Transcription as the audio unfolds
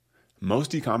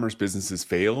Most e-commerce businesses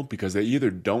fail because they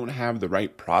either don't have the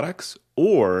right products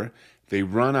or they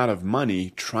run out of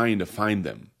money trying to find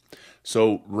them.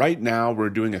 So right now we're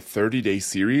doing a 30-day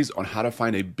series on how to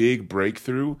find a big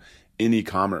breakthrough in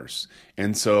e-commerce.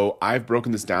 And so I've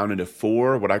broken this down into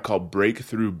 4 what I call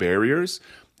breakthrough barriers.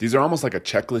 These are almost like a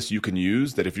checklist you can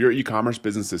use that if your e-commerce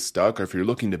business is stuck or if you're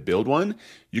looking to build one,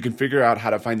 you can figure out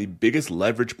how to find the biggest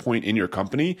leverage point in your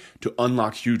company to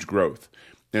unlock huge growth.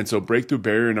 And so breakthrough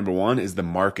barrier number 1 is the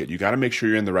market. You got to make sure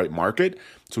you're in the right market.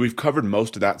 So we've covered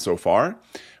most of that so far.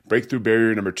 Breakthrough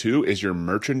barrier number 2 is your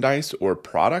merchandise or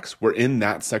products. We're in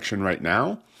that section right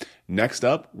now. Next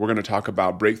up, we're going to talk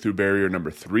about breakthrough barrier number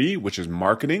 3, which is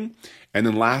marketing. And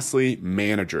then lastly,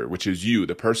 manager, which is you,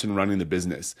 the person running the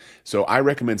business. So I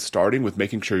recommend starting with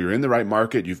making sure you're in the right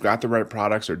market, you've got the right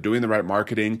products, or doing the right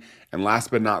marketing. And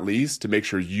last but not least, to make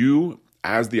sure you,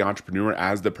 as the entrepreneur,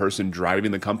 as the person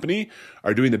driving the company,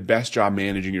 are doing the best job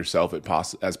managing yourself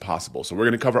as possible. So we're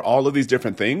going to cover all of these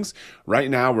different things. Right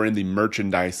now, we're in the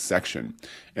merchandise section.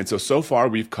 And so far,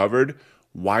 we've covered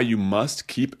why you must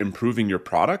keep improving your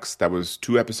products. That was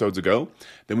 2 episodes ago.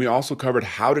 Then we also covered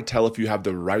how to tell if you have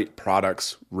the right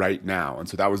products right now. And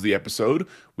so that was the episode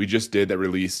we just did that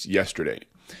released yesterday.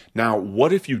 Now,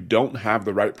 what if you don't have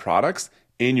the right products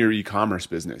in your e-commerce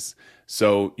business?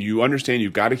 So you understand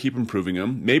you've got to keep improving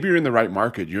them. Maybe you're in the right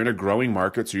market. You're in a growing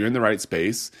market, so you're in the right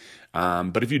space.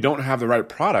 But if you don't have the right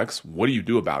products, what do you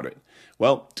do about it?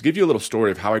 Well, to give you a little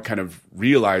story of how I kind of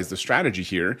realized the strategy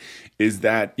here is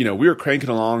that, we were cranking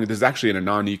along. This is actually in a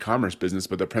non-e-commerce business,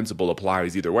 but the principle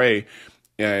applies either way.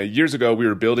 Years ago, we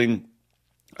were building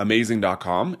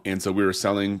Amazing.com. And so we were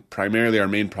selling, primarily our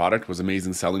main product was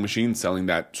Amazing Selling Machine, selling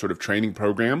that sort of training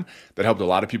program that helped a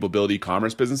lot of people build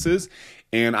e-commerce businesses.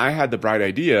 And I had the bright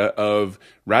idea of,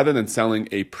 rather than selling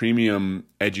a premium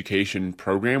education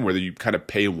program where you kind of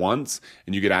pay once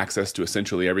and you get access to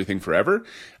essentially everything forever,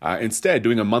 instead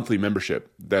doing a monthly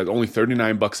membership that's only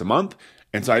 $39 a month.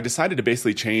 And so I decided to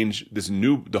basically change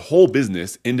the whole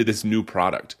business into this new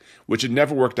product, which had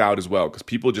never worked out as well because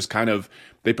people just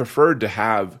they preferred to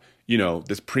have,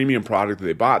 this premium product that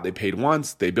they bought. They paid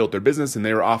once, they built their business, and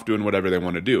they were off doing whatever they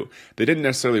want to do. They didn't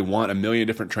necessarily want a million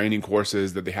different training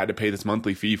courses that they had to pay this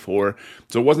monthly fee for.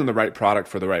 So it wasn't the right product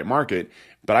for the right market.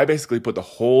 But I basically put the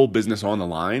whole business on the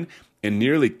line and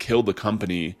nearly killed the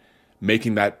company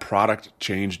making that product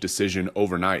change decision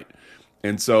overnight.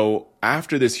 And so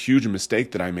after this huge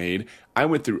mistake that I made, I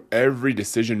went through every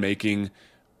decision-making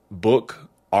book,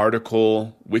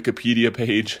 article, Wikipedia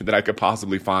page that I could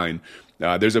possibly find.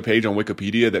 There's a page on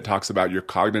Wikipedia that talks about your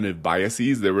cognitive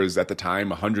biases. There was, at the time,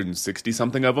 160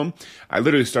 something of them. I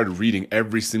literally started reading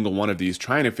every single one of these,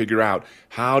 trying to figure out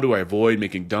how do I avoid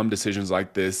making dumb decisions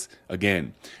like this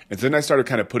again. And so then I started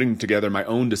kind of putting together my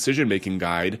own decision-making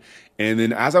guide. And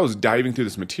then as I was diving through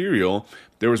this material,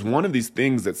 there was one of these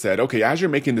things that said, okay, as you're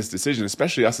making this decision,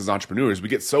 especially us as entrepreneurs, we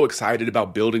get so excited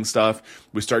about building stuff.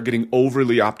 We start getting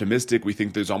overly optimistic. We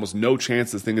think there's almost no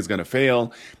chance this thing is going to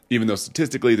fail, even though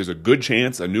statistically there's a good chance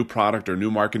a new product or new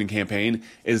marketing campaign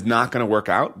is not going to work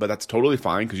out. But that's totally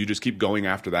fine because you just keep going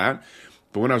after that.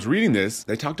 But when I was reading this,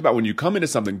 they talked about when you come into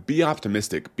something, be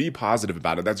optimistic, be positive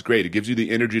about it. That's great. It gives you the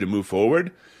energy to move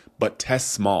forward, but test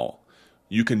small.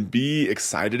 You can be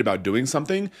excited about doing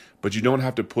something, but you don't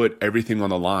have to put everything on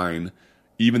the line,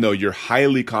 even though you're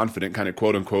highly confident, kind of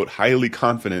quote unquote, highly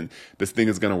confident this thing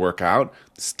is going to work out.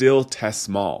 Still test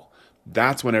small.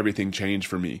 That's when everything changed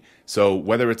for me. So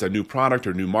whether it's a new product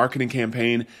or new marketing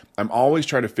campaign, I'm always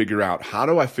trying to figure out how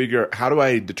do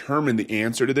I determine the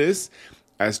answer to this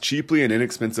as cheaply and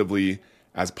inexpensively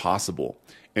as possible.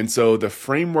 And so the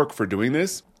framework for doing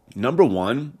this, number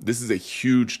 1, this is a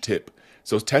huge tip.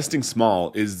 So testing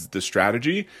small is the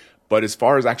strategy, but as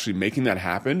far as actually making that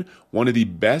happen, one of the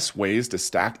best ways to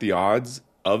stack the odds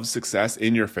of success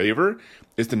in your favor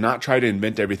is to not try to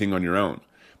invent everything on your own.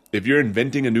 If you're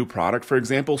inventing a new product, for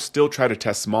example, still try to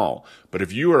test small. But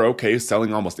if you are okay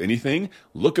selling almost anything,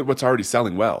 look at what's already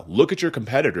selling well. Look at your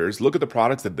competitors. Look at the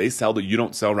products that they sell that you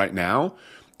don't sell right now.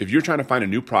 If you're trying to find a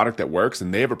new product that works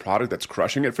and they have a product that's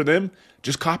crushing it for them,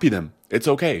 just copy them. It's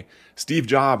okay. Steve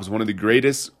Jobs, one of the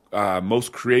greatest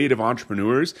most creative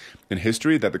entrepreneurs in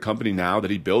history, that the company now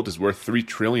that he built is worth $3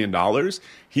 trillion.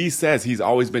 He says he's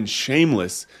always been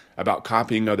shameless about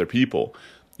copying other people.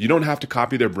 You don't have to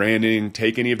copy their branding,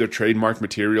 take any of their trademark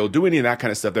material, do any of that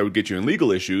kind of stuff that would get you in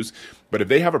legal issues. But if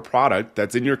they have a product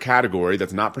that's in your category,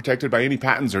 that's not protected by any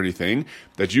patents or anything,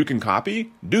 that you can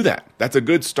copy, do that. That's a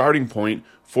good starting point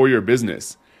for your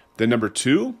business. Then number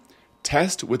 2,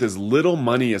 test with as little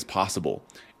money as possible.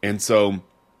 And so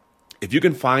If you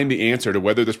can find the answer to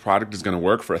whether this product is going to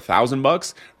work for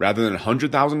 $1,000 rather than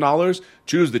 $100,000,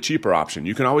 choose the cheaper option.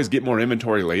 You can always get more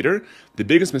inventory later. The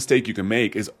biggest mistake you can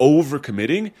make is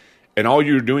overcommitting, and all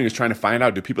you're doing is trying to find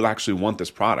out, do people actually want this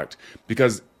product?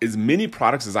 Because as many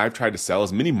products as I've tried to sell,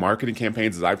 as many marketing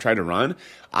campaigns as I've tried to run,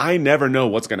 I never know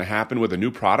what's going to happen with a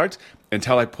new product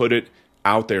until I put it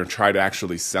out there and try to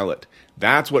actually sell it.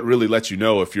 That's what really lets you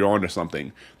know if you're onto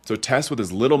something. So test with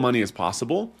as little money as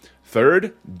possible.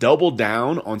 Third, double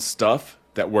down on stuff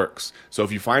that works. So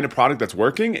if you find a product that's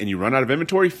working and you run out of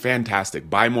inventory, fantastic.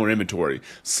 Buy more inventory.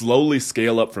 Slowly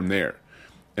scale up from there.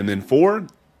 And then 4,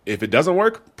 if it doesn't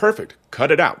work, perfect.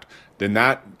 Cut it out. Then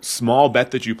that small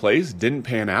bet that you placed didn't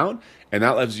pan out, and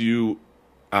that lets you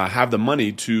have the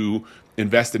money to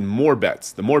invest in more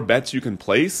bets. The more bets you can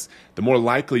place, the more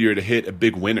likely you're to hit a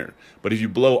big winner. But if you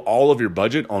blow all of your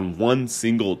budget on one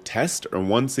single test or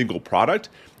one single product,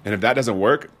 and if that doesn't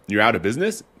work, you're out of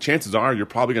business, chances are you're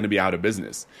probably going to be out of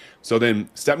business. So then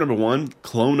step number 1,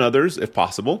 clone others if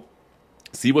possible.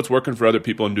 See what's working for other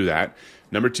people and do that.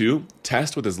 Number 2,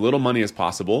 test with as little money as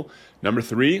possible. Number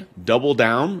 3, double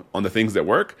down on the things that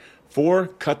work. 4,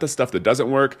 cut the stuff that doesn't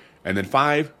work. And then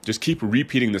 5, just keep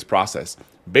repeating this process,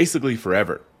 basically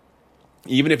forever.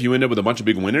 Even if you end up with a bunch of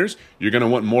big winners, you're going to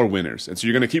want more winners. And so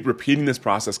you're going to keep repeating this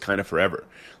process kind of forever.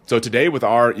 So today with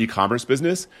our e-commerce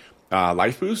business,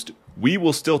 LifeBoost, we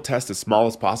will still test as small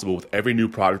as possible with every new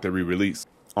product that we release.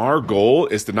 Our goal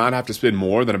is to not have to spend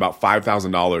more than about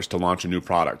 $5,000 to launch a new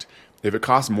product. If it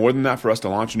costs more than that for us to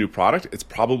launch a new product, it's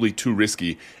probably too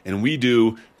risky. And we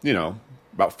do,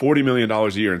 about $40 million a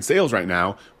year in sales right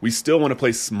now. We still want to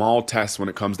play small tests when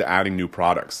it comes to adding new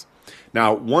products.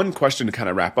 Now, one question to kind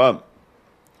of wrap up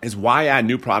is why add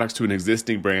new products to an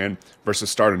existing brand versus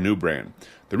start a new brand?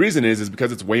 The reason is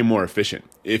because it's way more efficient.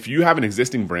 If you have an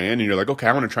existing brand and you're like, okay,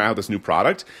 I want to try out this new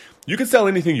product, you can sell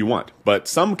anything you want. But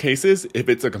some cases, if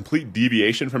it's a complete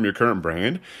deviation from your current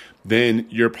brand, then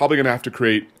you're probably going to have to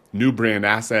create new brand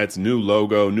assets, new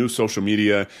logo, new social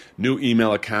media, new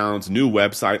email accounts, new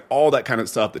website, all that kind of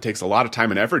stuff that takes a lot of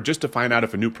time and effort just to find out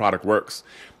if a new product works.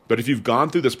 But if you've gone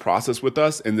through this process with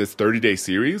us in this 30-day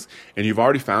series and you've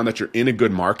already found that you're in a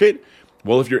good market,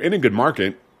 well, if you're in a good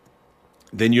market,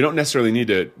 then you don't necessarily need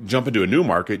to jump into a new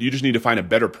market. You just need to find a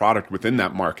better product within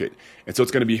that market. And so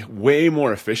it's going to be way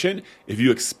more efficient if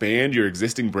you expand your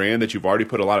existing brand that you've already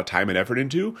put a lot of time and effort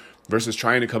into versus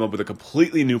trying to come up with a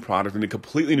completely new product in a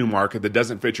completely new market that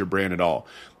doesn't fit your brand at all.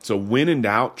 So when in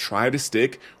doubt, try to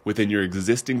stick within your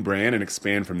existing brand and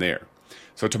expand from there.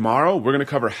 So tomorrow, we're going to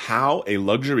cover how a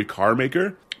luxury car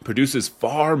maker produces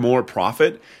far more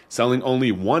profit selling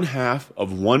only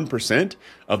 0.5%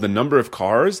 of the number of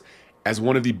cars as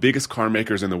one of the biggest car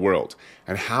makers in the world,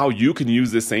 and how you can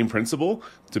use this same principle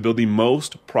to build the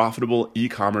most profitable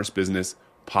e-commerce business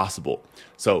possible.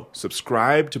 So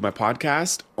subscribe to my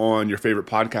podcast on your favorite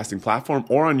podcasting platform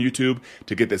or on YouTube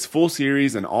to get this full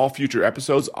series and all future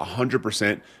episodes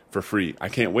 100% for free. I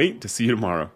can't wait to see you tomorrow.